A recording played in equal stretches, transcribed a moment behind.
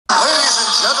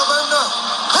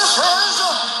is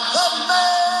the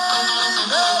main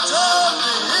event of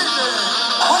the evening.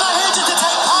 We're not here to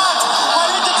take part. We're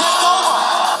here to take over.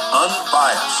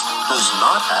 Unbiased does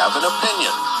not have an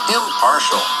opinion.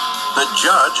 Impartial. The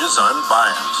judge is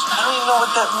unbiased. I don't even know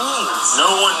what that means.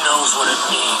 No one knows what it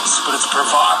means, but it's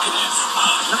provocative.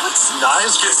 No, it's not.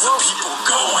 It gets the people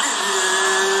going.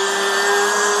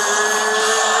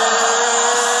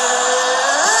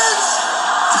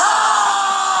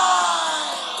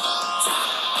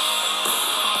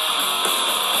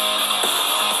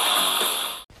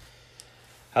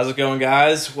 How's it going,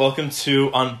 guys? Welcome to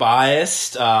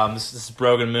Unbiased. This is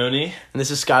Brogan Mooney. And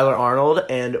this is Skylar Arnold,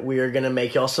 and we are going to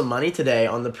make y'all some money today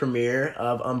on the premiere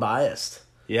of Unbiased.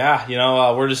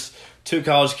 Yeah, we're just two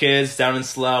college kids down in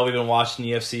Slough. We've been watching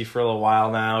UFC for a little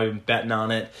while now. We've been betting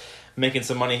on it, making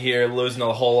some money here, losing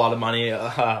a whole lot of money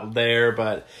there.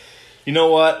 But you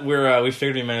know what? We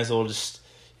figured we might as well just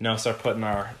start putting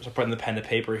the pen to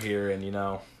paper here, and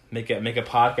make a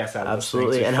podcast out of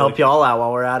Absolutely, this. and help y'all out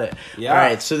while we're at it. Yeah. All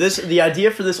right, so the idea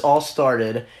for this all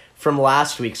started from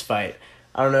last week's fight.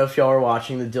 I don't know if y'all were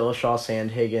watching the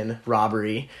Dillashaw-Sandhagen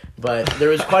robbery, but there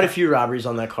was quite a few robberies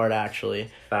on that card,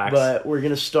 actually. Facts. But we're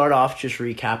going to start off just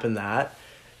recapping that,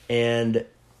 and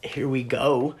here we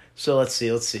go. So let's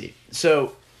see.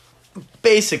 So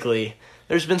basically,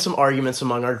 there's been some arguments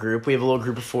among our group. We have a little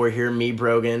group of four here, me,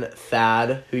 Brogan,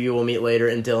 Thad, who you will meet later,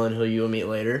 and Dylan, who you will meet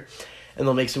later. And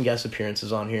they'll make some guest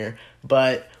appearances on here.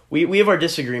 But we have our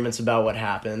disagreements about what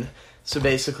happened. So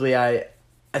basically, I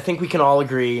think we can all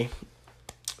agree,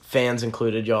 fans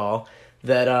included, y'all,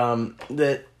 that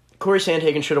that Corey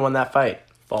Sandhagen should have won that fight.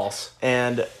 False.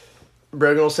 And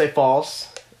Brogan will say false.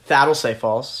 Thad will say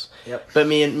false. Yep. But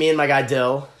me and my guy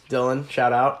Dylan,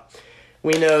 shout out.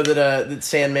 We know that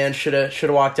Sandman should have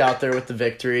walked out there with the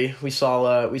victory. We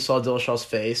saw Dillashaw's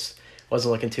face.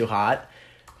 Wasn't looking too hot.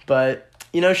 But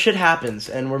shit happens,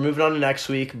 and we're moving on to next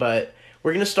week, but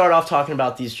we're going to start off talking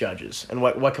about these judges, and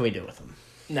what can we do with them?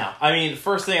 No,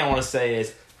 first thing I want to say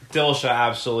is Dillashaw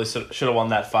absolutely should have won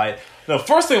that fight. No,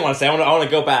 first thing I want to say, I want to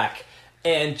go back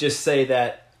and just say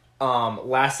that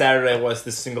last Saturday was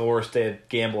the single worst day of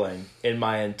gambling in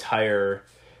my entire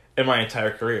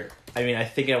career. I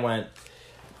think I went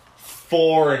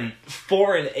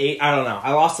 4-8. I don't know.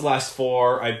 I lost the last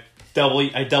 4. I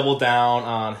doubled down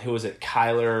on, who was it?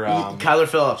 Kyler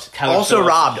Phillips. Also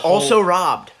robbed.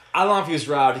 I don't know if he was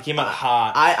robbed. He came out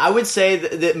hot. I would say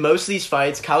that most of these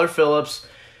fights, Kyler Phillips,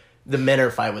 the Minner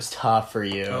fight was tough for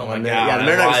you. Oh my God. Yeah, the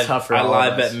Minner fight was tough for all of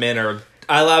us.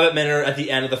 I live at Minner at the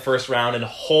end of the first round, and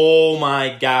oh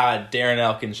my God, Darren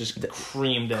Elkins just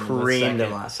creamed him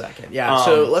last second. Yeah,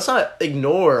 so let's not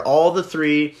ignore all the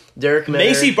three. Derek Minner.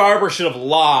 Macy Barber should have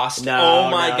lost.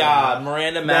 God.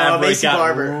 Miranda Maverick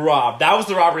got robbed. That was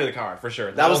the robbery of the card, for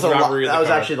sure. That was the robbery of the card. That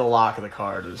was actually the lock of the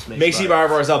card. Was Macy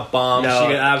Barber was a bum. No.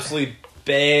 She got absolutely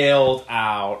bailed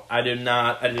out. I did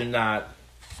not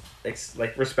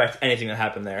respect anything that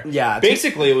happened there. Yeah.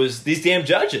 Basically, it was these damn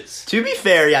judges. To be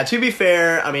fair,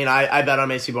 I bet on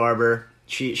Macy Barber.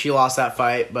 She lost that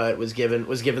fight, but was given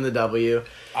the W.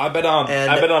 I bet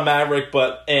on Maverick,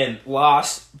 and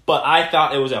lost. But I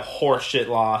thought it was a horseshit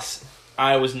loss.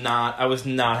 I was not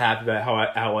happy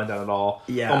about how it went down at all.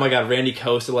 Yeah. Oh my God, Randy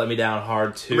Costa let me down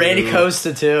hard too. Randy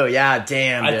Costa too. Yeah,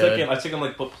 damn. I took him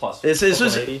like plus.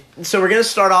 So we're gonna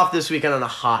start off this weekend on a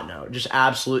hot note, just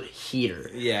absolute heater.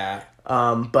 Yeah.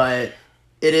 But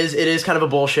it is kind of a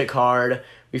bullshit card.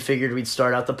 We figured we'd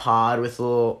start out the pod with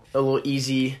a little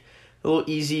easy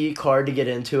card to get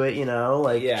into it,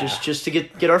 just to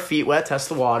get our feet wet, test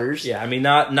the waters. Yeah,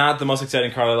 not the most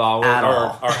exciting card at all.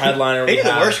 Our headliner. Maybe the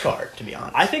worst card, to be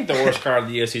honest. I think the worst card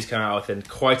the UFC's come out with in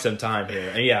quite some time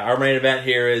here. And yeah, our main event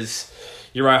here is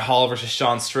Uriah Hall versus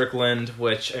Sean Strickland,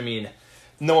 which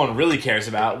no one really cares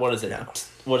about. What is it? No.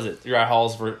 What is it? Uriah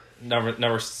Hall's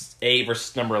number 8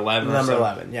 versus number 11. Number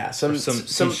 11, yeah. Some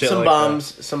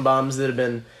bums that have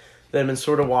been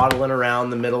sort of waddling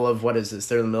around the middle of, what is this?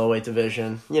 They're in the middleweight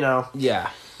division. Yeah.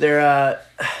 They're,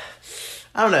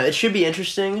 I don't know. It should be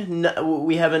interesting. No,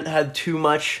 we haven't had too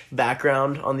much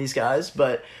background on these guys,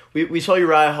 but we saw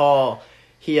Uriah Hall.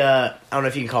 He, I don't know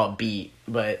if you can call it beat,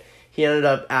 but he ended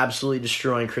up absolutely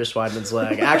destroying Chris Weidman's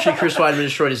leg. Actually, Chris Weidman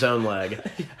destroyed his own leg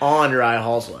on Uriah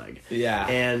Hall's leg. Yeah.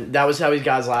 And that was how he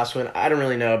got his last win. I don't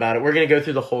really know about it. We're going to go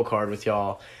through the whole card with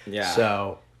y'all. Yeah.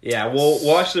 So... Yeah,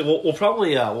 we'll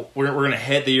probably we're gonna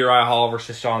hit the Uriah Hall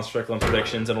versus Sean Strickland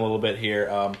predictions in a little bit here.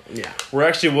 What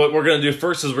we're gonna do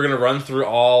first is we're gonna run through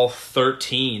all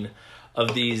 13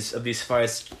 of these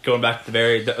fights going back to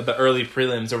the early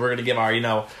prelims, and we're gonna give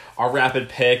our rapid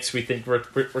picks. We think we're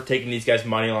taking these guys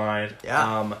money line.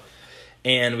 Yeah.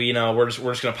 and we're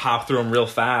just gonna pop through them real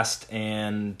fast,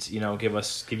 and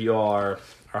give you all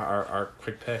our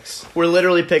quick picks. We're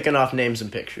literally picking off names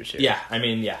and pictures here. Yeah, I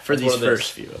mean, yeah, for these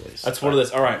first few at least. That's what it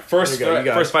is. All right, first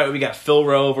fight we got Phil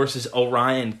Rowe versus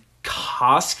Orion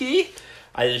Koski.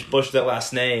 I just butchered that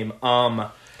last name.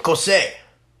 Kosei.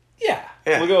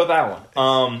 Yeah, we'll go with that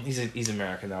one. He's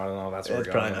American though. I don't know if that's where we're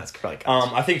going. That's probably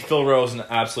I think Phil Rowe's an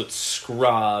absolute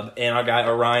scrub, and our guy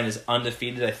Orion is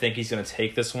undefeated. I think he's going to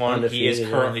take this one. He is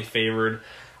currently favored,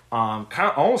 kind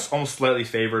of almost slightly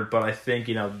favored, but I think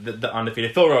the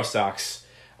undefeated Phil Rowe sucks.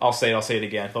 I'll say it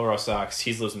again. Phil Rowe sucks.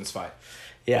 He's losing this fight.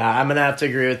 Yeah, I'm gonna have to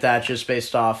agree with that just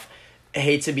based off. I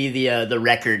hate to be the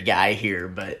record guy here,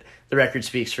 but the record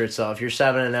speaks for itself. You're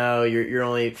 7-0. You're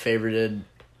only favorited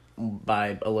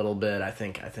by a little bit. I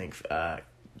think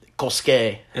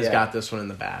Kosuke has got this one in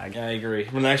the bag. Yeah, I agree.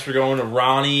 Next, we're going to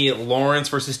Ronnie Lawrence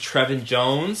versus Trevin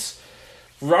Jones.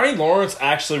 Ronnie Lawrence,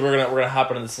 actually, we're gonna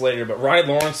hop into this later, but Ronnie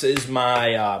Lawrence is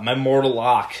my mortal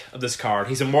lock of this card.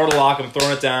 He's a mortal lock. I'm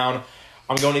throwing it down.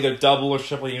 I'm going either double or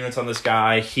triple units on this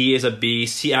guy. He is a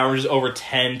beast. He averages over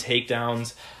 10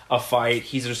 takedowns a fight.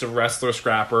 He's just a wrestler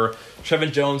scrapper.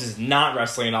 Trevin Jones is not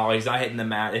wrestling at all. He's not hitting the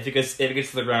mat. If it gets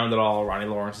to the ground at all, Ronnie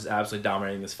Lawrence is absolutely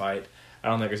dominating this fight. I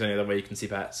don't think there's any other way you can see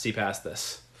past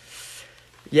this.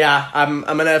 Yeah, I'm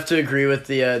gonna have to agree with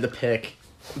the pick.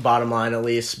 Bottom line, at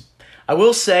least, I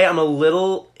will say it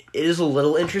is a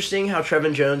little interesting how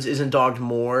Trevin Jones isn't dogged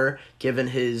more given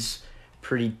his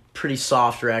pretty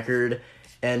soft record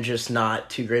and just not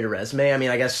too great a resume. I mean,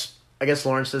 I guess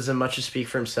Lawrence doesn't much to speak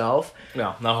for himself.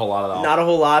 No, not a whole lot at all. Not a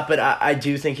whole lot, but I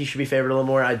do think he should be favored a little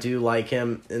more. I do like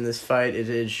him in this fight. It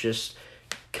is just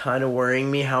kind of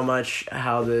worrying me how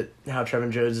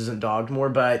Trevin Jones isn't dogged more,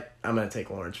 but I'm going to take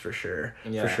Lawrence for sure.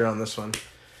 Yeah. For sure on this one.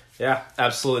 Yeah,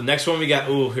 absolutely. Next one we got,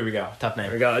 here we go. Tough name.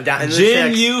 Here we go.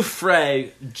 Jin Yu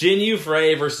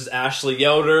Frey versus Ashley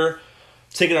Yoder.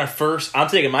 I'm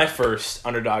taking my first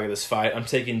underdog of this fight. I'm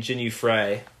taking Jin Yu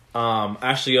Frey.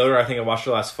 Ashley Yoder, I think I watched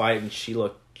her last fight, and she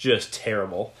looked just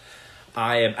terrible.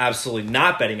 I am absolutely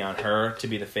not betting on her to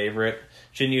be the favorite.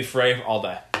 Jin Yu Frey all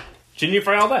day. Jin Yu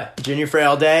Frey all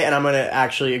day, and I'm gonna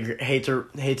actually hate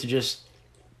to just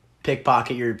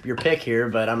pickpocket your pick here,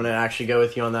 but I'm gonna actually go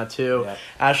with you on that too. Yeah.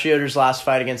 Ashley Yoder's last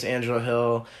fight against Angela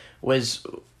Hill was,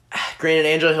 granted,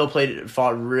 Angela Hill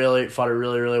fought it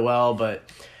really well, but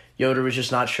Yoder was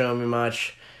just not showing me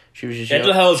much. She was just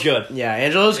Angela Hill is good. Yeah,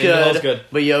 Angela Hill's good.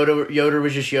 But Yoder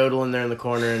was just yodeling there in the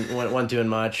corner and wasn't doing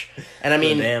much. And I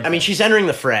mean, she's entering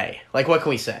the fray. Like, what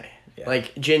can we say? Yeah.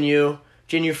 Like, Jin Yu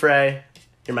Frey,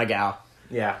 you're my gal.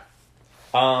 Yeah.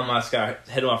 Let's go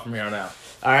hit him off from here on out.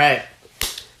 All right.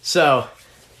 So,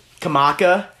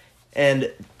 Kamaka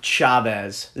and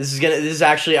Chavez. This is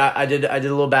actually I did a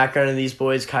little background on these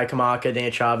boys. Kai Kamaka,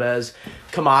 Dan Chavez.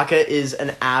 Kamaka is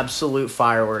an absolute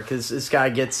firework. This guy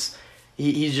gets.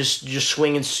 He's just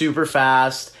swinging super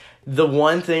fast. The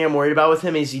one thing I'm worried about with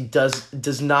him is he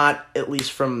does not, at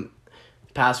least from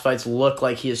past fights, look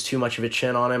like he has too much of a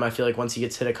chin on him. I feel like once he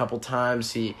gets hit a couple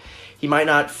times, he might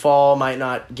not fall, might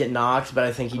not get knocked, but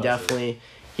I think he definitely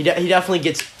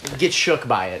gets shook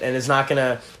by it, and is not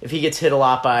gonna, if he gets hit a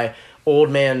lot by old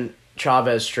man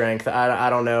Chavez strength. I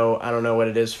don't know what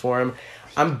it is for him.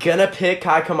 I'm gonna pick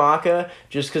Kai Kamaka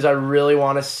just because I really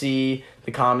want to see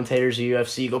the commentators of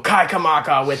UFC go Kai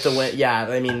Kamaka with the win. Yeah,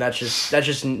 I mean that's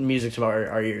just music to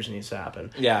our ears. Needs to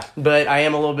happen. Yeah, but I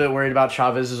am a little bit worried about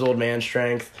Chavez's old man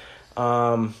strength.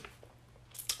 This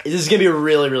is gonna be a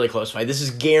really, really close fight. This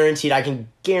is guaranteed. I can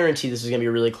guarantee this is gonna be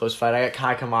a really close fight. I got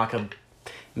Kai Kamaka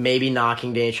maybe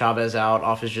knocking Danny Chavez out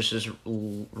off his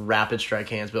rapid strike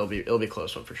hands, but it'll be a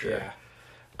close one for sure.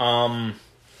 Yeah.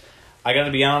 I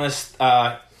gotta be honest.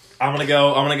 I'm gonna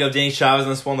go Danny Chavez in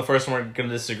this one. The first one we're gonna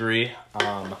disagree.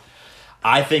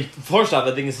 I think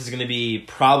this is gonna be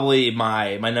probably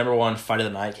my number one fight of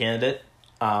the night candidate.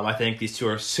 I think these two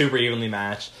are super evenly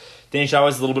matched. Danny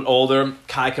Chavez is a little bit older.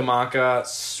 Kai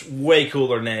Kamaka, way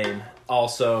cooler name.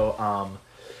 Also,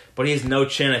 but he has no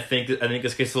chin. I think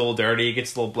this gets a little dirty. It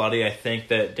gets a little bloody. I think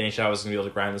that Danny Chavez is gonna be able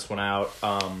to grind this one out.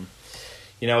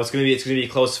 It's gonna be a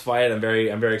close fight. I'm very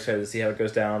excited to see how it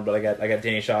goes down. But I got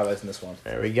Danny Chavez in this one.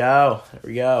 There we go.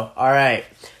 All right.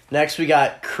 Next we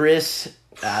got Chris.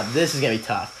 This is gonna be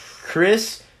tough.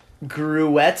 Chris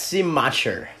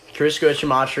Gruetzemacher.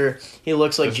 He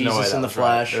looks like Jesus in the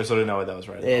flesh. Right. There's no way that was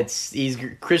right. He's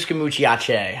Chris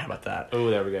Gamuchiache. How about that? Oh,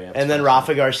 there we go. Yeah, and then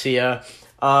Rafa Garcia.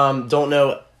 Don't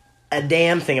know a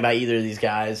damn thing about either of these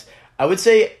guys. I would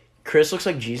say Chris looks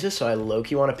like Jesus, so I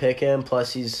low-key want to pick him.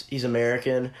 Plus, he's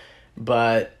American,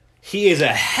 but he is a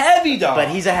heavy dog.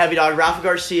 Rafa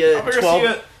Garcia,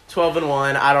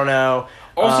 12-1. I don't know.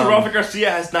 Also, Rafa Garcia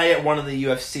has not yet won in the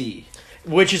UFC.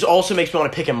 which is also makes me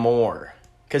want to pick him more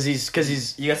because he's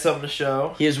You got something to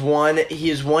show? he has one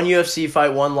UFC fight,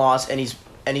 one loss, and he's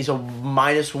a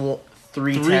minus 310.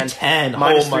 310.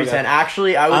 Minus Oh my 310. God.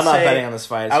 Actually, I would I'm say not betting on this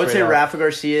fight. I would say straight up. Rafa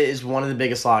Garcia is one of the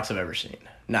biggest locks I've ever seen.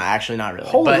 No, actually, not really.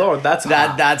 Holy But Lord, that's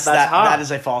hot. That's That's hot. That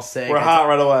is a false take. We're hot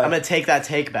right away. I'm gonna take that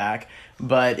take back,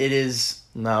 but it is.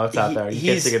 No, it's out there.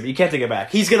 He's- You can't take it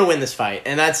back. He's gonna win this fight,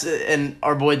 and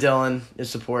our boy Dylan is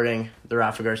supporting the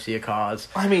Rafa Garcia cause.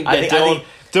 I mean, I think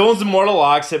Dylan's immortal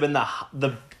locks have been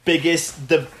the biggest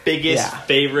yeah.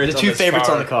 favorites. The two on this favorites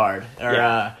card. on the card. Or,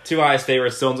 Yeah. Two highest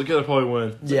favorites. Dylan's like, they'll probably win.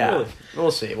 It's like, yeah, really?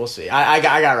 we'll see. I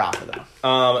got Rafa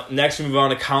though. Next, we move on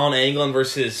to Colin Anglin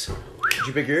versus. Did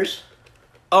you pick yours?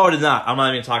 Oh, I did not. I'm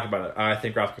not even talking about it. I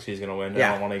think Rafa Garcia is going to win. Yeah.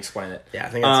 I don't want to explain it. Yeah, I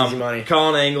think that's easy money.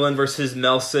 Colin Anglin versus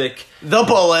Melsick. The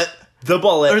bullet The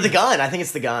bullet. or the gun? I think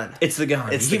it's the gun. It's the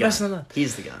gun. It's You the messing gun. up.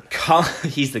 He's the gun.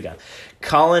 He's the gun.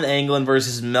 Colin Anglin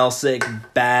versus Melsick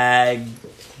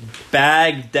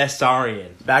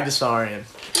Bagdasarian. Bagdasarian.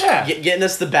 Yeah. Getting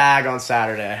us the bag on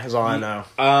Saturday is all I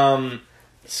know.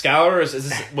 Scholar, is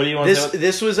this, what do you want to do?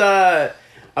 This was I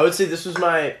would say this was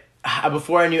my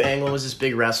before I knew Anglin was this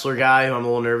big wrestler guy who I'm a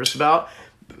little nervous about.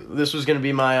 This was going to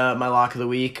be my my lock of the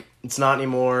week. It's not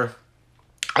anymore.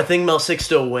 I think Melsick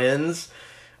still wins.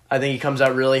 I think he comes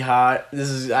out really hot.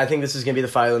 I think this is going to be the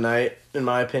fight of the night in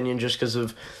my opinion, just because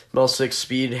of Melsick's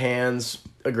speed, hands,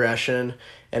 aggression,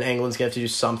 and Anglin's going to have to do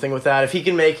something with that. If he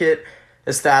can make it,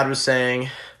 as Thad was saying,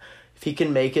 if he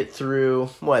can make it through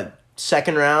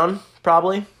second round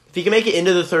probably. If he can make it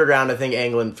into the third round, I think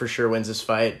Anglin for sure wins this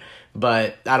fight.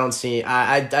 But I don't see.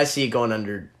 I see it going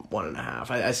under 1.5.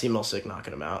 I see Melsick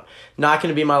knocking him out. Not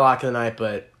going to be my lock of the night,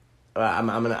 but I'm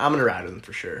gonna ride with him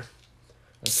for sure.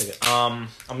 I'm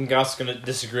also going to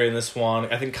disagree on this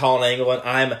one. I think Colin Anglin,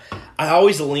 I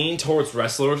always lean towards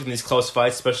wrestlers in these close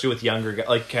fights, especially with younger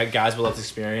guys with less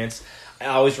experience. I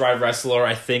always ride wrestler.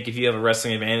 I think if you have a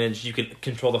wrestling advantage, you can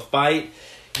control the fight.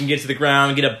 You can get to the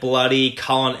ground, get it bloody.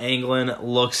 Colin Anglin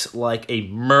looks like a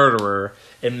murderer,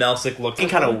 and Melsick looks Looking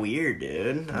kind of weird,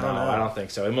 dude. I don't know. I don't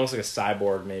think so. He looks like a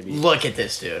cyborg, maybe. Look at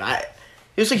this dude.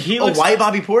 He was like a white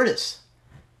Bobby Portis.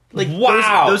 Like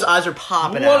wow, those eyes are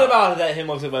popping out. What about that? Him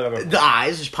looks like Bobby Portis. The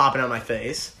eyes just popping out my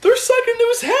face. They're sucking into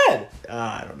his head.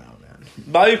 I don't know, man.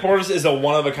 Bobby Portis is a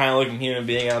one of a kind looking human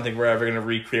being. I don't think we're ever going to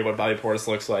recreate what Bobby Portis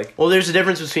looks like. Well, there's a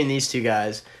difference between these two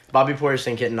guys. Bobby Portis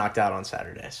didn't get knocked out on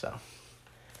Saturday, so.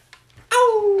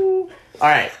 Ow! All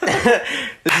right.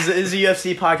 This is a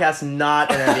UFC podcast,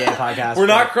 not an NBA podcast. We're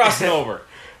not crossing over.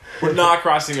 We're not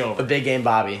crossing over. A big game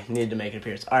Bobby needed to make an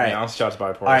appearance. All right. Yeah, I'll shout to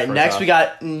Bobby Portis. All right, next we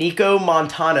got Nico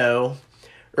Montano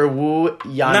or Wu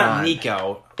Yanan. Not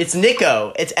Nico. It's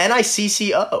Nico. It's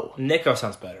Nicco. Nico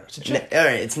sounds better. It's a chick. All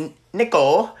right, it's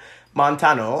Nico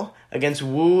Montano against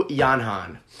Wu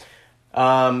Yanhan.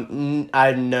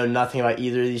 I know nothing about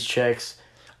either of these chicks.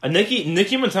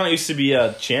 Nikki Montana used to be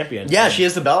a champion. Yeah, she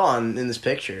has the belt on in this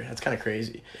picture. That's kind of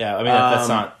crazy. Yeah, I mean that's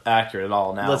not accurate at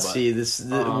all now. Let's see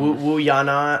Wu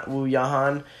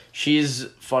Yahan. She's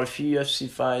fought a few UFC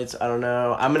fights. I don't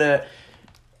know. I'm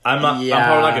probably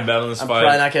not gonna bet on this I'm fight.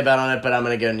 probably not gonna bet on it, but I'm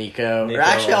gonna go Nico. Nico Or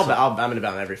actually, also. I'm gonna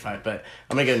bet on every fight, but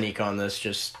I'm gonna go Nico on this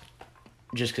just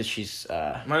because she's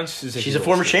a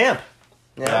former champ.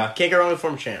 Yeah, can't go wrong with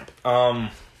former champ.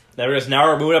 There it is. Now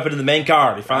we're moving up into the main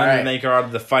card. We finally All right. in the main card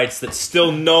of the fights that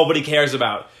still nobody cares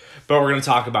about, but we're going to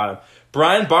talk about them.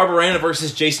 Brian Barberena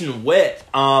versus Jason Witt.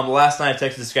 Last night I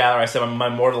texted Skylar. I said my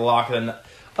mortal lock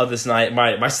of this night.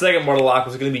 My second mortal lock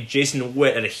was going to be Jason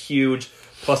Witt at a huge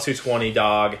plus 220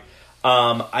 dog.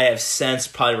 I have since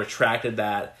probably retracted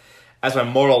that as my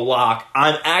mortal lock.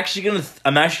 I'm actually gonna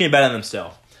bet on them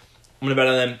still. I'm gonna bet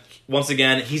on them once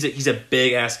again. He's a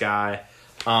big ass guy.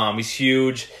 He's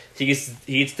huge. He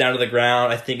gets down to the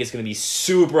ground. I think it's going to be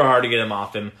super hard to get him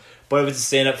off him. But if it's a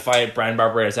stand-up fight, Brian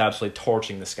Barberena is absolutely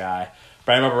torching this guy.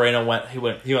 Brian Barberena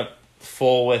went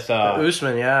full with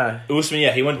Usman, yeah. Usman,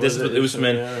 yeah, he went distance with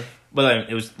Usman. Yeah. But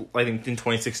it was I think in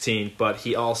 2016. But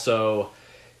he also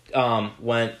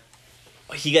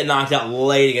he got knocked out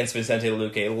late against Vicente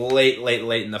Luque.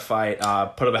 Late in the fight.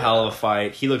 Put up a hell of a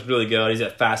fight. He looked really good. He's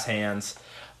got fast hands.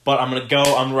 But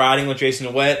I'm riding with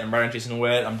Jason Witt.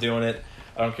 I'm doing it.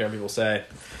 I don't care what people say.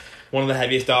 One of the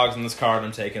heaviest dogs on this card,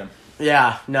 I'm taking him.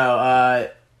 Yeah, no,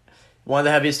 one of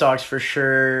the heaviest dogs for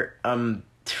sure. I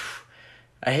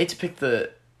hate to pick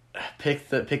the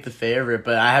favorite,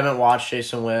 but I haven't watched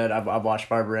Jason Witt. I've watched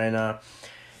Barberena.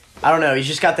 I don't know. He's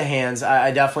just got the hands.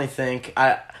 I definitely think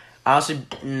I honestly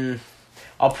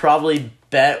I'll probably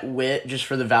bet Witt just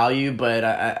for the value, but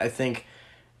I think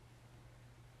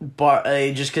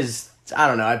just because I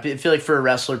don't know. I feel like for a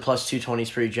wrestler, plus 220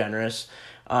 is pretty generous.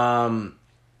 But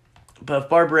if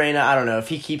Barberena, I don't know. If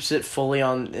he keeps it fully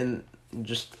on and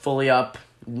just fully up,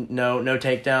 no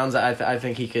takedowns, I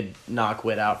think he could knock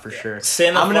Witt out for sure.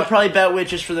 I'm going to probably bet Witt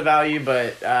just for the value,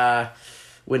 but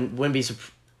wouldn't be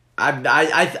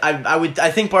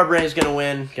I think Barberena's going to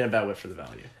win. Going to bet Witt for the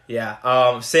value.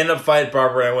 Yeah. Stand-up fight,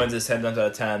 Barberena wins his 10 out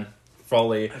of 10.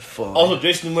 Fully. Also,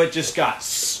 Jason Witt just got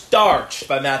starched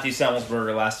by Matthew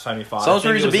Semmelsberger last time he fought.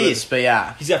 Semmelsberger's a beast, but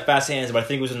yeah. He's got fast hands, but I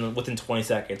think it was within 20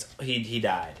 seconds. He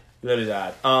died. He literally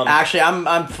died. Actually,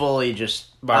 I'm fully just...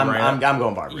 I'm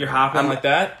going Barberena. You're hopping like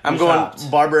that? I'm going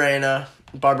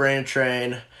Barberena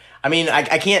train. I mean,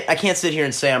 I can't sit here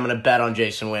and say I'm going to bet on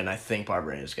Jason Witt and I think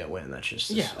Barberena's going to win. That's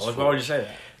just... Yeah, why would you say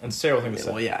that? That's a terrible thing to say.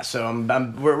 Well, yeah, so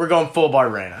we're going full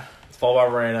Barberena. Full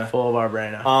Barberena. Full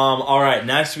Barberena. All right,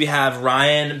 next we have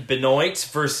Ryan Benoit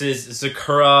versus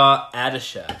Zakura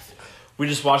Adeshev. We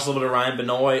just watched a little bit of Ryan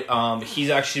Benoit. He's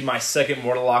actually my second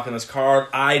mortal lock in this card.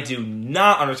 I do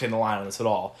not understand the line on this at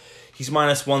all. He's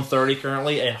minus 130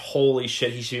 currently, and holy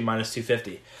shit, he should be minus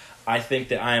 250. I think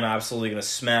that I am absolutely going to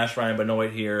smash Ryan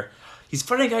Benoit here. He's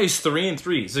fighting a guy who's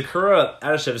 3-3. Zakura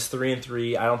Adeshev is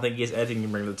 3-3. I don't think he has anything to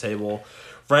bring to the table.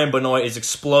 Ryan Benoit is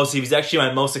explosive. He's actually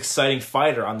my most exciting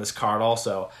fighter on this card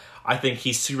also. I think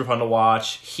he's super fun to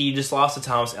watch. He just lost to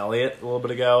Thomas Elliott a little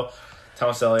bit ago.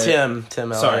 Thomas Elliott.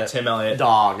 Tim Elliott. Sorry, Tim Elliott.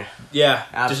 Dog. Yeah,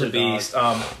 absolute just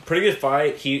a beast. Pretty good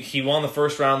fight. He won the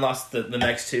first round, lost the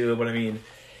next two, but I mean,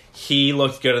 he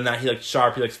looked good in that. He looked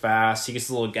sharp, he looked fast. He gets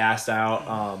a little gassed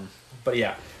out. But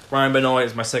yeah, Ryan Benoit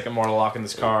is my second mortal lock in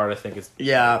this card. I think it's...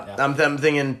 Yeah. I'm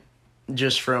thinking...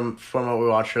 Just from what we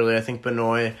watched earlier, I think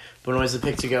Benoit's the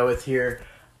pick to go with here.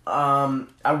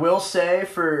 I will say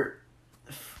for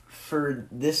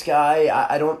this guy,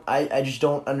 I just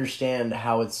don't understand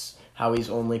how he's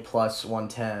only plus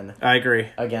 110. I agree.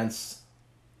 Against,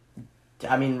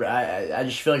 I mean, I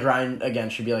just feel like Ryan again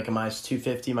should be like a minus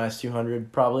 250, minus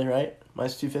 200 probably, right?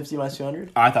 Minus 250, minus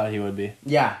 200? I thought he would be.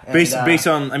 Yeah. And, based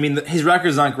on, I mean, his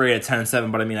record's not great at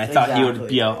 10-7, but I mean, I thought he would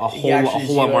be a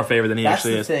whole lot more favored than he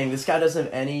actually is. That's the thing. This guy doesn't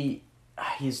have any...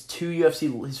 His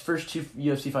first two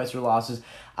UFC fights were losses.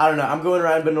 I don't know. I'm going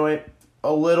Ryan Benoit.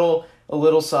 A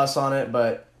little sus on it,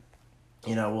 but,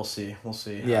 you know, we'll see. We'll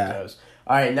see how it goes.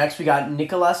 All right, next we got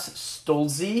Nicholas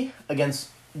Stolze against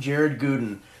Jared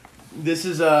Gooden. This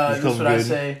is what I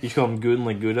say. You call him Gooden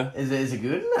like Gouda? Is it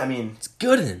Gooden? I mean... It's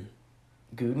Gooden.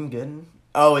 Gooden?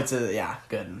 Oh, it's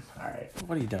Gooden. All right.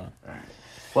 What are you doing? All right.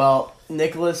 Well,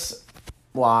 Nicholas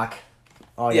lock.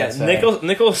 Nicholas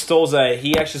Stolze.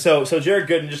 He actually so Jared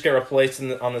Gooden just got replaced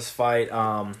on this fight.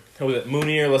 Who was it?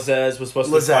 Munir Lazez was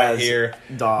supposed to fight here.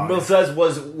 Dog. Lazez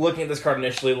was looking at this card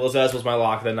initially. Lazez was my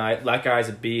lock of the night. That guy's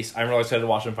a beast. I'm really excited to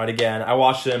watch him fight again. I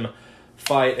watched him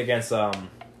fight against Al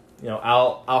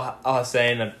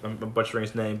Hussein. I'm butchering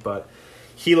his name, but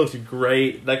he looked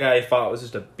great. That guy he fought was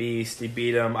just a beast. He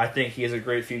beat him. I think he has a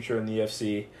great future in the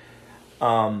UFC.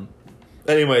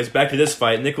 Anyways, back to this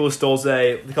fight. Nicholas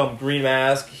Stolze, they call him Green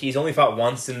Mask. He's only fought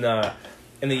once in the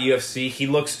UFC. He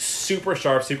looks super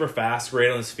sharp, super fast, great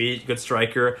on his feet, good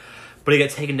striker, but he got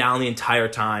taken down the entire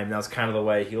time. That was kind of the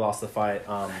way he lost the fight.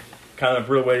 Kind of a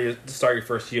brutal way to start your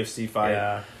first UFC fight.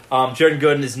 Yeah. Jared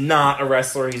Gooden is not a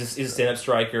wrestler. He's a stand-up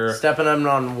striker. Stepping him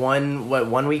on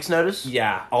 1 week's notice?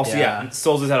 Yeah. Also,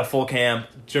 Stolze's had a full camp.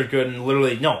 Jared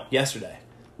Gooden yesterday.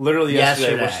 Literally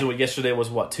yesterday. Yesterday was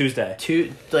what? Tuesday.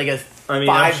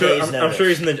 5 days. I'm sure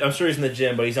he's in the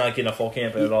gym, but he's not getting a full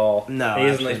camp at all. No,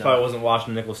 he probably wasn't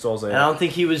watching Nicholas Stolze. And I don't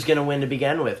think he was going to win to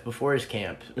begin with before his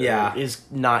camp. Yeah, is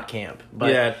not camp.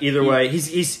 But yeah, either way,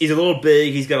 he's a little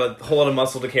big. He's got a whole lot of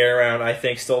muscle to carry around. I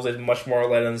think Stolze is much more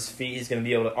light on his feet. He's going to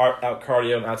be able to out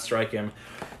cardio and outstrike him.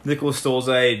 Nicholas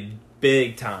Stolze,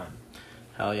 big time.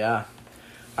 Hell yeah!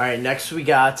 All right, next we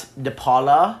got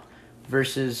DePaula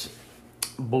versus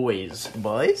Boys.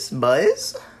 Boys?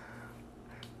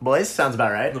 Sounds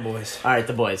about right. The Boys. All right,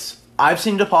 the Boys. I've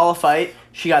seen DePaula fight.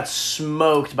 She got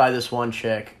smoked by this one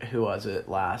chick. Who was it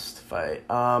last fight?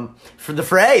 For the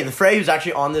Fray who's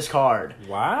actually on this card.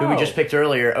 Wow. Who we just picked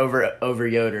earlier over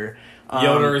Yoder.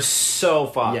 Yoder is so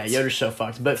fucked. Yeah, Yoder's so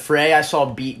fucked. But Fray, I saw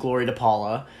beat Glory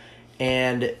DePaula,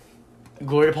 and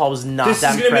Glory DePaula was not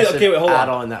that impressive at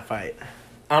all in that fight.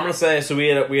 I'm gonna say so. We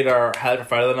had our highlight for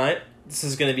fight of the night. This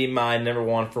is going to be my number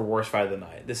one for worst fight of the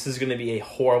night. This is going to be a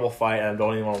horrible fight, and I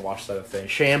don't even want to watch that thing.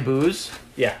 Cheyenne Booze?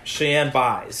 Yeah, Cheyenne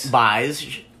buys.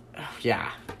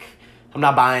 Yeah. I'm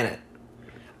not buying it.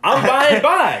 I'm buying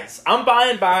buys. I'm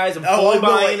fully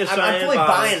buying into Cheyenne buys. I'm fully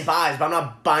buying buys, but I'm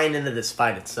not buying into this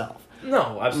fight itself.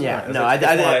 No, absolutely not. No,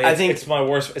 I think it's my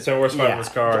worst. It's my worst fight on this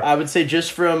card. I would say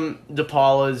just from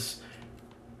DePaula's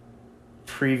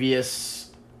previous,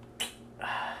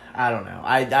 I don't know.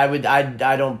 I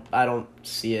don't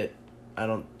see it. I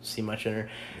don't see much in her.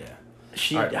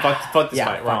 Yeah. All right, fuck this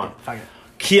fight. We're on. Fuck it.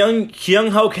 Kyung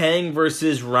Ho Kang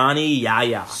versus Ronnie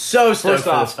Yaya. So stoked First for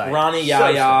off, this fight. Ronnie So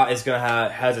Yaya stoked. is gonna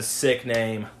has a sick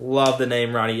name. Love the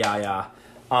name Ronnie Yaya.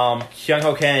 Kyung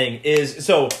Ho Kang is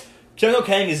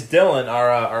Dylan,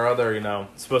 our other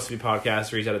supposed to be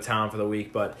podcaster. He's out of town for the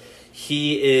week, but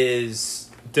he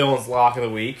is Dylan's lock of the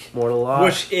week. Mortal lock.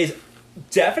 Which is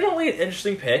definitely an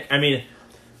interesting pick. I mean,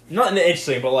 not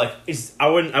interesting, but like I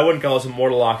wouldn't call this a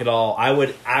mortal lock at all. I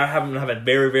have a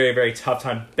very, very, very tough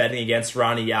time betting against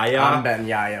Ronnie Yaya. I'm betting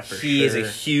Yaya for sure. He is a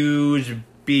huge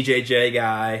BJJ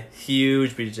guy.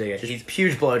 Huge BJJ guy. He's a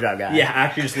huge blowjob guy. Yeah,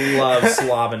 actually just loves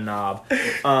slob and knob.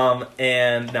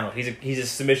 And no, he's a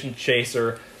submission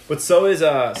chaser. But so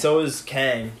is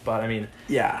Kang. But I mean,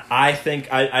 Yeah. I think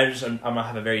I'm gonna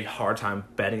have a very hard time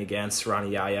betting against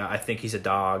Ronnie Yaya. I think he's a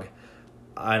dog.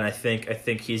 And I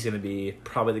think he's gonna be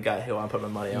probably the guy who I put my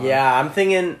money on. Yeah, I'm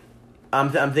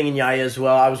thinking Yaya as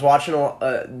well. I was watching.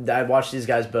 I watched these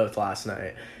guys both last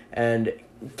night, and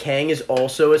Kang is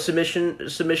also a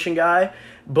submission guy.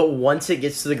 But once it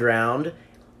gets to the ground,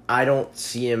 I don't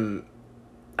see him.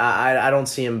 I don't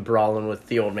see him brawling with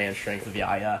the old man strength of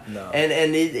Yaya. No.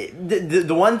 And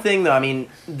the one thing though, I mean,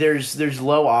 there's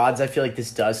low odds. I feel like this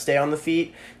does stay on the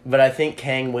feet, but I think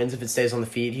Kang wins if it stays on the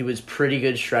feet. He was pretty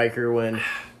good striker when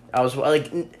I was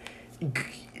like,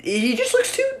 he just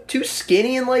looks too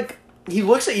skinny and like he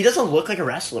doesn't look like a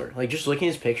wrestler. Like just looking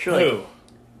at his picture, like Who?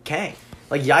 Kang.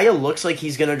 Like Yaya looks like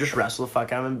he's gonna just wrestle the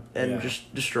fuck out of him and Yeah.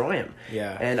 just destroy him.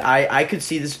 Yeah. And I could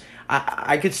see this.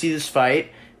 I could see this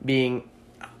fight being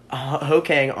Ho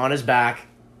Kang on his back,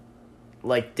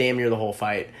 like damn near the whole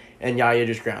fight, and Yaya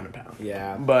just ground and pound.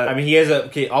 Yeah, But I mean, he has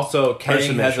also Kang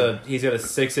submission. he's got a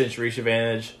 6-inch reach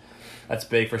advantage. That's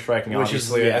big for striking, Which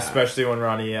is- obviously, yeah. especially when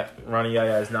Ronnie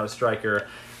Yaya is not a striker.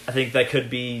 I think that could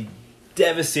be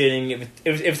devastating.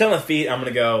 If it's on the feet, I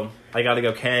gotta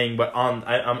go Kang, but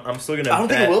I'm still gonna. I don't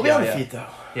think bet it will be on the Yaya. feet though.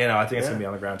 Yeah, no, I think it's gonna be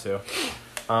on the ground too.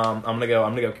 I'm gonna go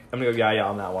Yaya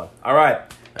on that one. All right.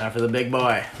 For the big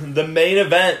boy. The main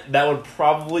event, that would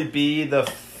probably be the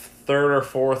third or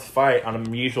fourth fight on a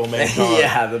usual main card.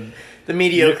 Yeah, the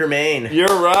mediocre main.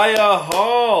 Uriah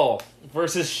Hall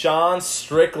versus Sean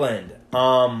Strickland.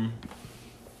 I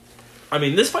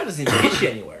mean, this fight doesn't even get you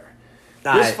anywhere.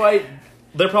 This fight,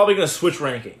 they're probably going to switch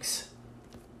rankings.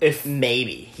 If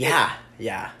Maybe. Yeah.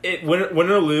 win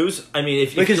or lose, I mean,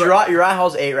 Because Uriah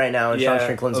Hall's 8 right now and Sean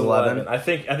Strickland's 11. I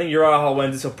think Uriah Hall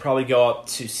wins. This will probably go up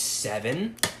to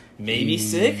 7, maybe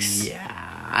 6.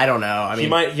 Yeah. I don't know. I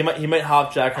mean, he might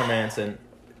hop Jack Hermanson.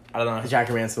 I don't know. Jack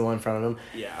Herman's the one in front of him.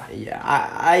 Yeah. Yeah.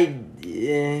 I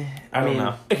don't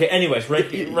know. Okay. Anyways,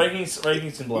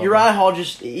 rankings and below. Uriah Hall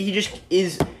he just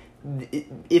is.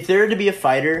 If there were to be a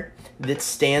fighter that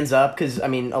stands up, because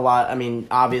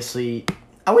obviously,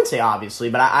 I wouldn't say obviously,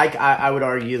 but I would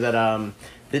argue that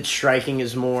that striking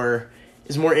is more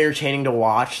entertaining to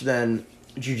watch than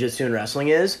jiu-jitsu and wrestling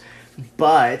is.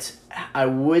 But I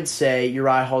would say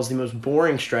Uriah Hall's the most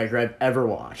boring striker I've ever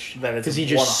watched. That is because he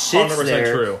just sits 100%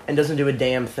 there true. and doesn't do a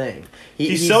damn thing.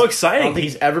 He's so exciting. I don't think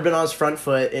he's ever been on his front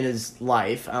foot in his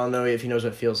life. I don't know if he knows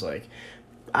what it feels like.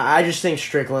 I just think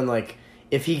Strickland, like,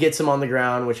 if he gets him on the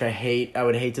ground, which I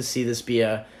would hate to see this be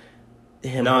him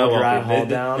hold Uriah Hall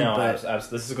down. No, but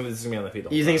this is going to be on the feet the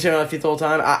whole you time. think it's going to be on the feet the whole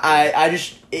time? I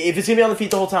just, if it's going to be on the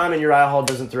feet the whole time and Uriah Hall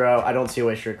doesn't throw, I don't see a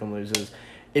way Strickland loses.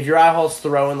 If Uriah Hall's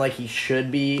throwing like he should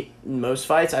be in most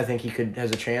fights, I think he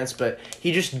has a chance, but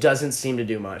he just doesn't seem to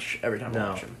do much every time I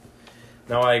watch him.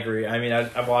 No, I agree. I mean,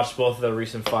 I've watched both of the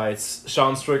recent fights.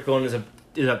 Sean Strickland is a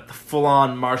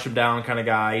full-on march him down kind of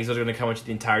guy. He's going to come at you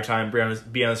the entire time,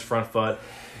 be on his front foot.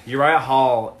 Uriah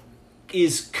Hall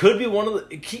could be one of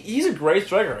the. He's a great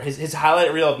striker. His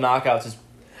highlight reel of knockouts is,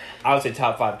 I would say,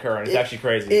 top 5 current. It's actually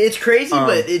crazy. It's crazy,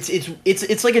 but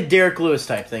it's like a Derek Lewis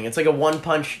type thing. It's like a one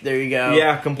punch. There you go.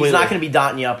 Yeah, completely. He's not going to be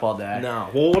dotting you up all day. No.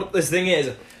 Well, this thing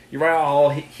is, Uriah Hall.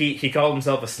 He called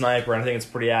himself a sniper, and I think it's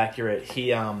pretty accurate.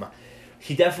 He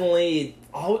definitely.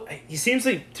 He seems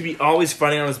like to be always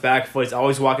fighting on his back foot. He's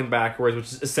always walking backwards, which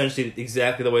is essentially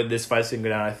exactly the way this fight's going to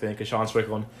go down, I think. Because Sean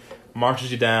Strickland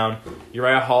marches you down.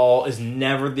 Uriah Hall is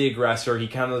never the aggressor. He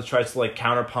kind of tries to like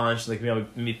counter punch, like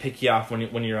maybe pick you off when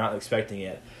you're not expecting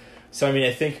it. So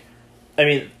I think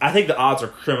the odds are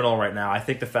criminal right now. I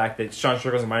think the fact that Sean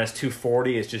Strickland's minus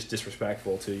 240 is just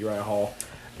disrespectful to Uriah Hall,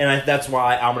 and that's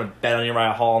why I'm going to bet on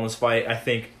Uriah Hall in this fight. I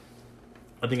think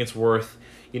it's worth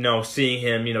seeing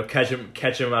him catch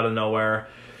him out of nowhere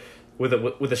with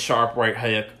a sharp right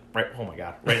hook. Right, oh my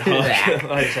God, right hook.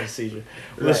 I just had a seizure.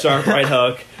 With a sharp right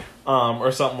hook.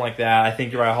 or something like that. I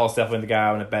think Uriah Hall is definitely the guy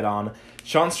I want to bet on.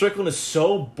 Sean Strickland is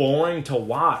so boring to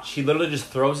watch. He literally just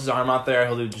throws his arm out there.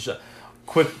 He'll do just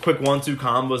quick 1-2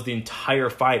 combos the entire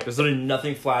fight. There's literally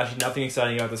nothing flashy, nothing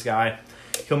exciting about this guy.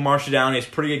 He'll march you down. He has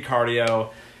pretty good cardio.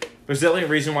 There's definitely a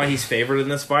reason why he's favored in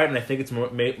this fight, and I think it's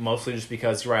mostly just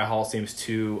because Uriah Hall seems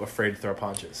too afraid to throw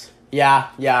punches. Yeah.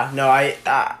 No, I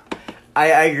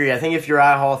agree. I think if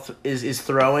Uriah Hall is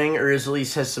throwing, or is at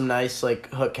least has some nice like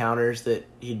hook counters, that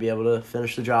he'd be able to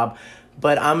finish the job.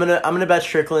 But I'm gonna bet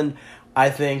Strickland. I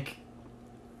think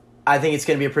it's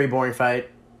gonna be a pretty boring fight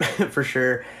for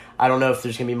sure. I don't know if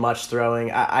there's going to be much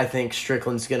throwing. I think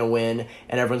Strickland's going to win,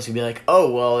 and everyone's going to be like,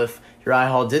 oh, well, if Uriah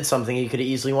Hall did something, he could have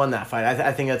easily won that fight.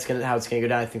 I think that's how it's going to go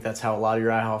down. I think that's how a lot of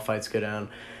Uriah Hall fights go down.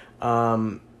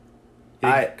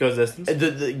 Goes distance? I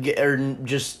think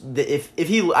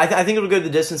it'll go the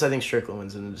distance. I think Strickland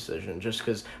wins in the decision, just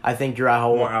because I think Uriah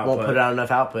Hall won't put out enough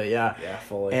output. Yeah,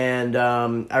 fully. And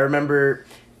I remember...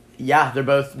 Yeah, they're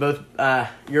both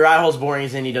Uriah Hall's boring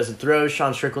as in he doesn't throw.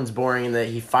 Sean Strickland's boring in that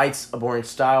he fights a boring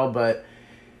style, but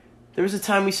there was a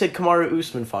time we said Kamaru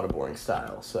Usman fought a boring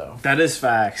style, so. That is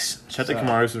facts. Shout out to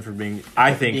Kamaru Usman for being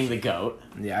the GOAT.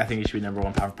 Yeah, I think he should be number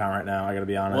one pound for pound right now, I gotta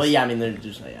be honest. Well, yeah, I mean, they're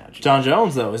just, John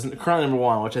Jones, though, isn't currently number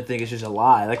one, which I think is just a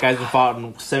lie. That guy's been fought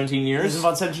in 17 years. He's been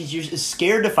fought 17 years, is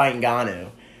scared to fight Ngannou.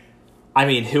 I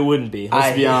mean, who wouldn't be?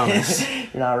 Let's be honest.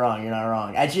 You're not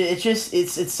wrong.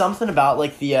 It's something about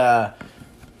like the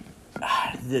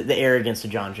arrogance of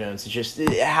John Jones. It's just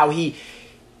how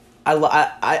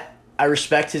I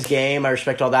respect his game. I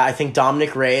respect all that. I think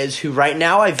Dominic Reyes, who right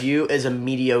now I view as an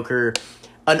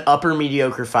upper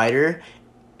mediocre fighter,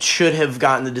 should have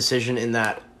gotten the decision in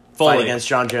that fight against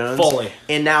John Jones. Fully.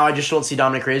 And now I just don't see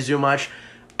Dominic Reyes do much.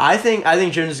 I think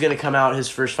Jones is going to come out his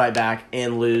first fight back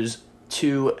and lose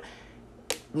to.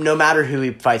 No matter who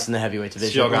he fights in the heavyweight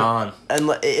division, still gone.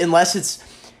 Unless it's,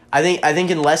 I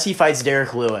think unless he fights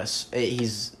Derek Lewis,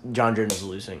 John Jones is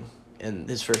losing in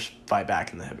his first fight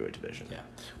back in the heavyweight division. Yeah,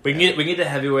 we can get the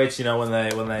heavyweights. When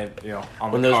they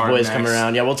on those boys come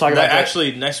around. Yeah, we'll talk about that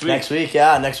actually next week.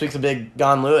 Next week's the big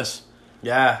Gone Lewis.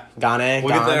 Yeah, Gane.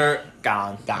 We'll get there.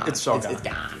 Gone. It's so gone. It's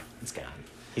gone. It's gone.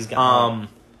 He's gone.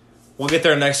 We'll get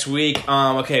there next week.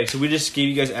 Okay, so we just gave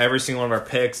you guys every single one of our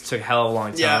picks. Took a hell of a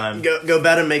long time. Yeah, go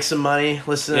bet and make some money.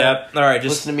 Listen. Yep. All right.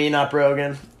 Listen to me, not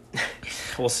Brogan.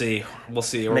 We'll see.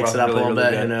 We're Mix it up really, a little really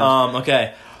bit. Good. Who knows?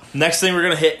 Okay. Next thing we're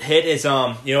gonna hit is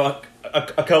a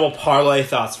couple parlay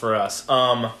thoughts for us.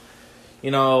 I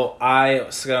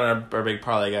got our big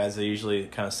parlay guys. They usually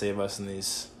kind of save us in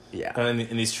these. Yeah.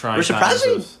 In these trying We're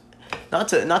surprising. times. Not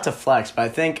to flex, but I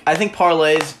think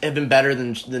parlays have been better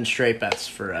than straight bets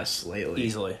for us lately.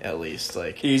 Easily. At least.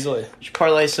 Easily. You should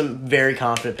parlay some very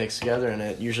confident picks together, and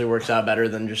it usually works out better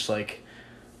than just like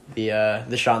the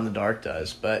shot in the dark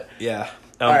does. But yeah.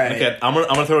 All right. Okay, I'm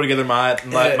gonna throw together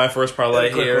my first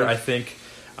parlay here. One. I think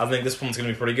this one's gonna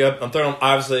be pretty good. I'm throwing,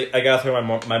 obviously, I gotta throw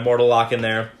my mortal lock in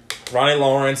there. Ronnie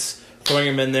Lawrence, throwing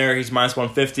him in there. He's minus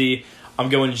 150. I'm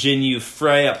going Jin Yu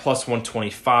Frey at plus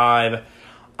 125.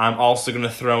 I'm also going to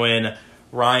throw in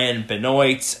Ryan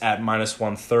Benoit at minus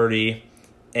 130.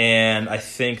 And I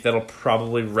think that'll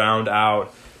probably round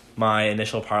out my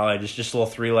initial parlay. Just a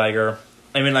little three-legger.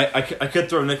 I mean, I could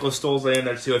throw Nicholas Stolze in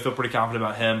there too. I feel pretty confident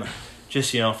about him.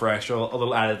 Just, for extra, a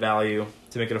little added value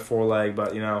to make it a four-leg.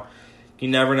 But, you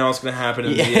never know what's going to happen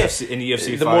in the UFC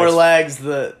fights. The more legs,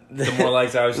 the more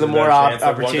legs, obviously, the more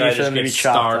opportunity for them to be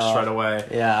chopped off right away.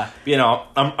 Yeah,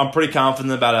 I'm pretty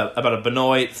confident about a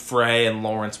Benoit, Frey, and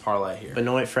Lawrence parlay here.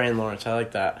 Benoit, Frey, and Lawrence. I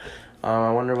like that.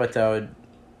 I wonder what that would.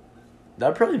 That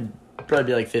would probably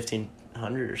be like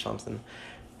 1,500 or something.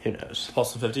 Who knows?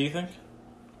 Plus 150, you think?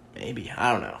 Maybe.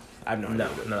 I don't know. I have no idea.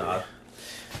 No.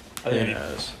 Who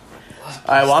knows? All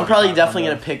right, well, I'm probably definitely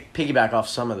going to piggyback off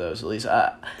some of those, at least.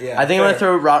 I think I'm going to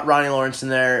throw Ronnie Lawrence in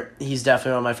there. He's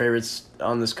definitely one of my favorites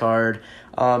on this card.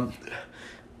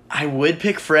 I would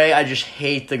pick Frey. I just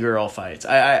hate the girl fights.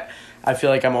 I feel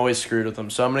like I'm always screwed with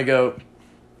them. So I'm going to go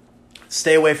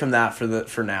stay away from that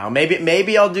for now.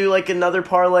 Maybe I'll do like another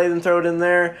parlay and throw it in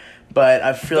there. But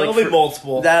I feel there'll be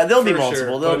multiple. There'll be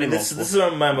multiple. This is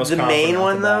my most. The main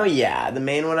one, though, the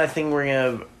main one. I think we're going to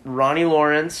have Ronnie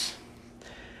Lawrence.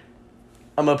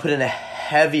 I'm going to put in a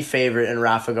heavy favorite in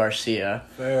Rafa Garcia.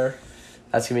 Fair.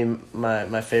 That's going to be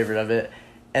my favorite of it.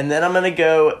 And then I'm going to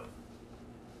go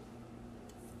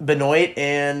Benoit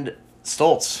and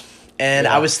Stoltz. And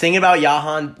I was thinking about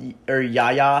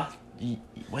Yaya.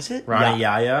 Was it? Ronnie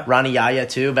Yaya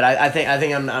too, but I think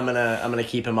I'm gonna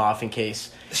keep him off in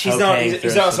case. He's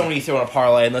not someone you throw in a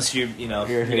parlay unless you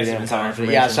get some information.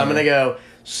 Yeah, so I'm gonna go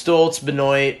Stoltz,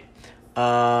 Benoit,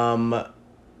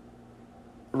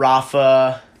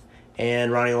 Rafa,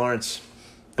 and Ronnie Lawrence.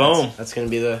 Boom. That's going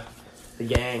to be the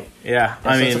gang. Yeah,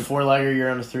 I mean, it's a 4-legger. You're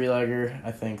on a 3-legger.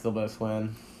 I think they'll both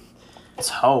win. let's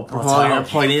hope. We're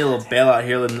Let's probably need a little bailout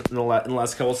here in the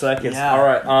last couple seconds. Yeah. All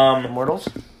right. Immortals?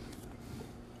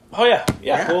 Oh yeah.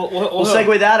 We'll We'll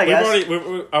segue that, I guess.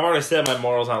 I've already said my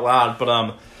morals out loud,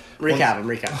 but Recap them.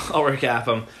 I'll recap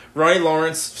them. Ronnie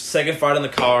Lawrence, second fight on the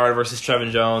card versus Trevin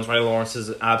Jones. Ronnie Lawrence is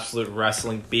an absolute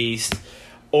wrestling beast.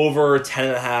 Over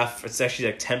 10.5. It's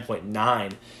actually like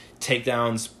 10.9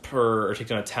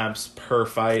 takedown attempts per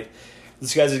fight.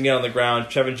 This guy's gonna get on the ground.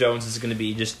 Trevin Jones is gonna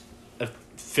be just a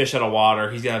fish out of water.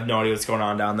 He's gonna have no idea what's going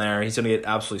on down there. He's gonna get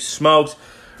absolutely smoked.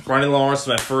 Ronnie Lawrence is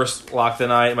my first lock of the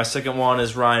night. My second one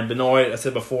is Ryan Benoit. I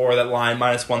said before that line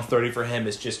minus 130 for him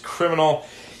is just criminal.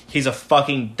 He's a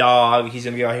fucking dog. He's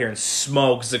going to go out here and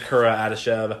smoke Zakura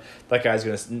Adeshev. That guy's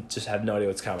going to just have no idea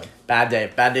what's coming. Bad day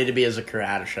to be a Zakura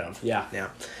Adeshev. Yeah.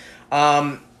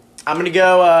 I'm gonna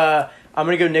go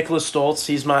Nicholas Stoltz.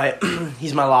 He's my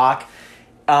he's my lock.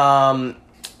 Gooden.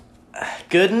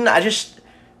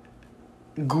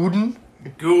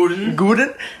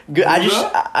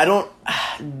 I don't.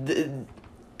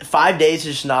 5 days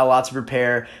is just not a lot to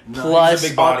prepare. No, Plus, he's a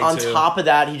big body on too. top of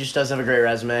that, he just does have a great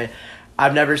resume.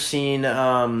 I've never seen.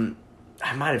 I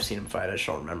might have seen him fight. I just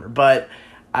don't remember. But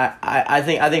I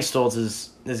think Stoltz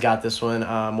has got this one.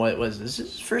 What was this?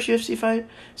 His first UFC fight?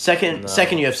 Second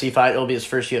UFC fight. It'll be his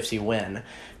first UFC win.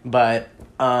 But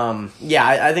I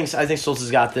think Stoltz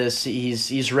has got this.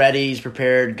 He's ready. He's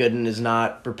prepared. Gooden is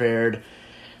not prepared.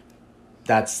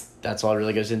 That's all it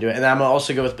really goes into it. And I'm gonna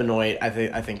also go with Benoit.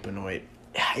 I think Benoit.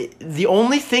 The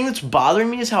only thing that's bothering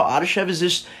me is how Adeshev is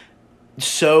just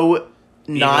so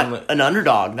not an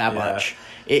underdog that much.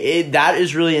 That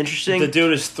is really interesting. The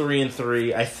dude is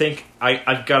 3-3. I think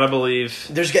I gotta believe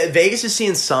Vegas is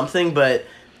seeing something, but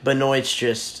Benoit's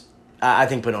just. I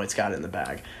think Benoit's got it in the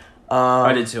bag.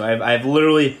 I did too. I have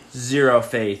literally zero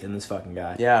faith in this fucking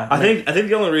guy. Yeah, I think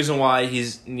the only reason why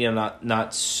he's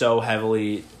not so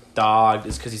heavily dogged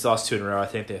is because he's lost 2 in a row. I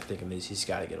think they're thinking he's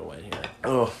got to get a win here.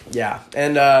 Oh yeah,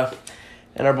 and our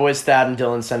boys Thad and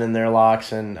Dylan sent in their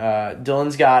locks, and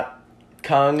Dylan's got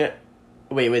Kung.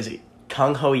 Wait, is he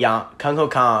Kung Ho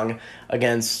Kong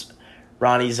against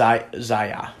Ronnie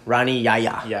Yaya.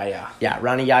 Yeah,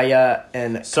 Ronnie Yaya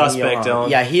and Suspect, Dylan.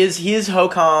 Yeah, he is Ho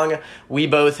Kong. Me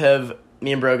and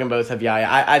Brogan both have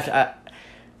Yaya.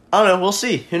 I don't know. We'll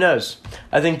see. Who knows?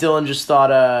 I think Dylan just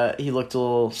thought he looked a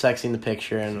little sexy in the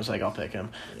picture and was like, "I'll pick him."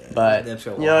 But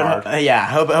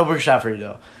hope works out for you,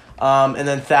 Dylan. And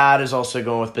then Thad is also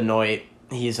going with Benoit.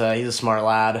 He's a smart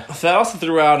lad. Thad also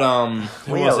threw out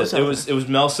who was it? It was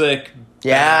Melsick.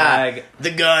 Bag.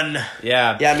 The gun.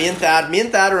 Yeah. Me and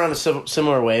Thad are on a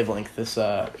similar wavelength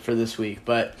for this week,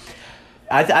 but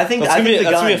I think that's the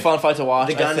gun gonna be a fun fight to watch.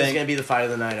 The gun is gonna be the fight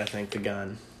of the night. I think the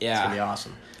gun. Yeah, it's gonna be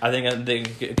awesome. I think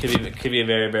it could be a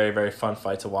very, very, very fun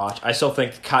fight to watch. I still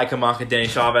think the Kai Kamaka Danny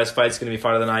Chavez fight is going to be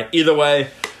fight of the night. Either way,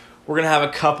 we're going to have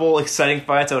a couple exciting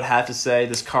fights. I would have to say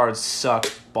this card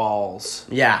sucked balls.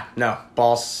 Yeah, no,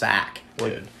 ball sack,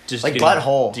 dude. Just like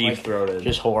butthole, deep throated,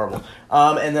 just horrible.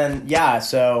 And then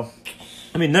so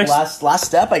I mean, next last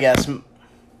step, I guess.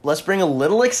 Let's bring a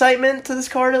little excitement to this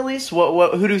card at least.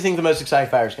 Who do you think the most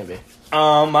exciting fighter is going to be?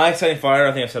 My exciting fighter,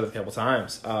 I think I've said it a couple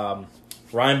times.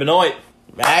 Ryan Benoit.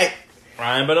 Right.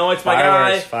 Ryan Benoit's my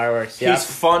guy. Fireworks. He's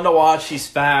fun to watch. He's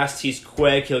fast. He's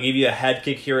quick. He'll give you a head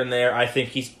kick here and there. I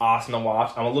think he's awesome to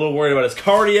watch. I'm a little worried about his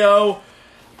cardio,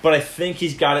 but I think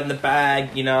he's got it in the bag.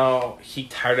 He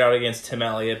tired out against Tim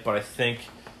Elliott, but I think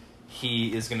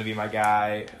he is going to be my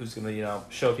guy who's going to,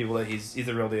 show people that he's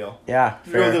the real deal. Yeah,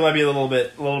 the real deal might be a little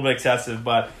bit excessive,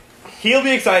 but he'll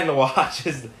be exciting to watch.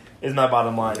 Is my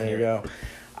bottom line there here. You go.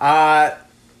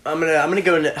 I'm gonna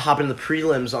go and hop into the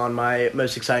prelims on my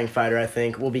most exciting fighter. I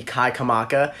think will be Kai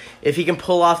Kamaka. If he can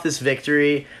pull off this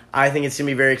victory, I think it's gonna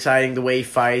be very exciting. The way he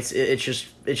fights, it's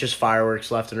just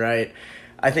fireworks left and right.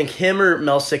 I think him or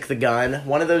Melsick the Gun,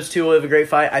 one of those two will have a great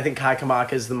fight. I think Kai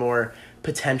Kamaka is the more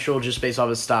potential, just based off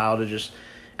his style, to just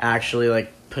actually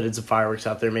put in some fireworks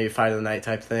out there, maybe fight of the night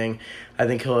type thing. I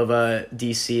think he'll have a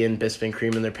DC and Bisping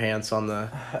cream in their pants in the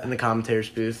commentator's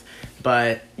booth.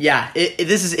 But yeah,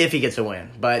 this is if he gets a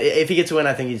win. But if he gets a win,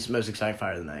 I think he's the most exciting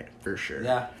fighter of the night for sure.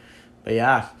 Yeah. But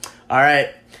yeah, all right.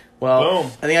 Well,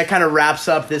 Boom. I think that kind of wraps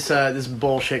up this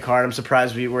bullshit card. I'm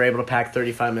surprised we were able to pack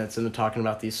 35 minutes into talking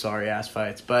about these sorry ass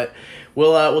fights. But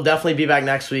we'll definitely be back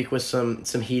next week with some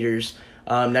heaters.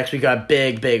 Next week got a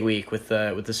big week with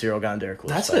the Cyril Gondar.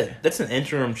 That's an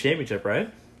interim championship,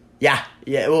 right? Yeah.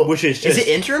 Well, which is it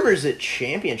interim or is it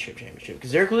championship?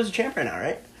 Because Derek Lewis is a champ right now,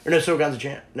 right? Or no, Cyril Gondar's a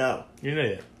champ. No, you're an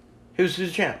idiot. Who's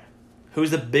the champ?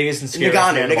 Who's the biggest and scariest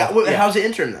man of all? Yeah. How's it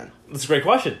interim then? That's a great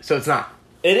question. So it's not.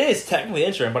 It is technically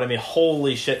interim, but I mean,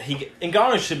 holy shit.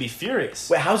 Ngannou should be furious.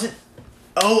 Wait, how's it?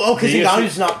 Oh, because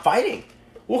Ngannou's not fighting.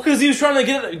 Well, because he was trying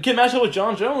to get matched up with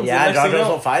John Jones. Yeah, John Jones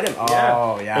won't fight him.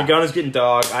 Oh, yeah. Ngannou's getting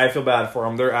dogged. I feel bad for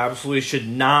him. There absolutely should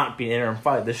not be an interim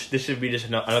fight. This should be just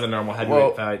another normal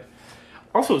heavyweight fight.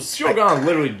 Also, Cyril Gane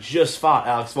literally just fought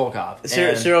Alex Volkov.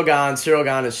 Cyril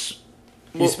Gane is...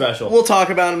 He's special. We'll talk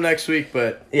about him next week,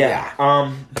 but yeah.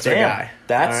 That's our guy.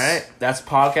 That's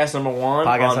podcast number one.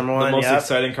 The most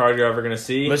exciting card you're ever going to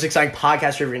see. Most exciting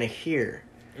podcast you're ever going to hear.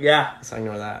 Yeah. So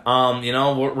ignore that.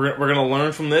 We're going to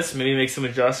learn from this, maybe make some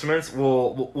adjustments.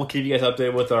 We'll keep you guys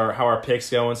updated with how our picks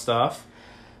go and stuff.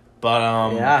 But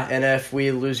and if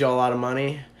we lose y'all a lot of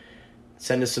money,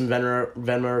 send us some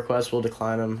Venmo requests. We'll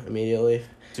decline them immediately.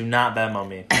 Do not bet on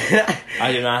me.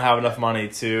 I do not have enough money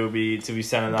to be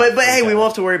sending. But hey, we won't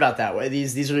have to worry about that.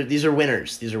 These are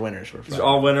winners. These are winners. These are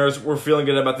all winners. We're feeling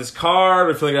good about this card.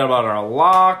 We're feeling good about our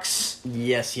locks.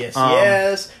 Yes.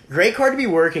 Great card to be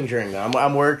working during though.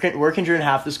 I'm working during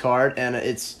half this card, and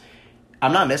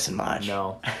I'm not missing much.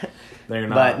 No, you're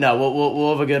not. But no,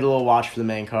 we'll have a good little watch for the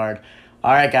main card.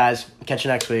 All right, guys. Catch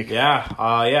you next week. Yeah.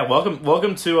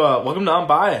 Welcome to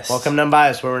Unbiased. Welcome to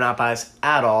Unbiased, where we're not biased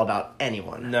at all about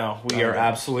anyone. No, we are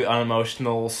absolutely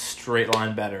unemotional, straight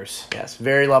line bettors. Yes,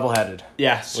 very level-headed.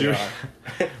 Yeah,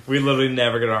 we literally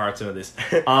never get our hearts into this.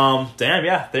 Damn.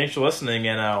 Yeah. Thanks for listening,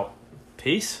 and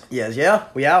peace. Yes. Yeah.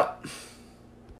 We out.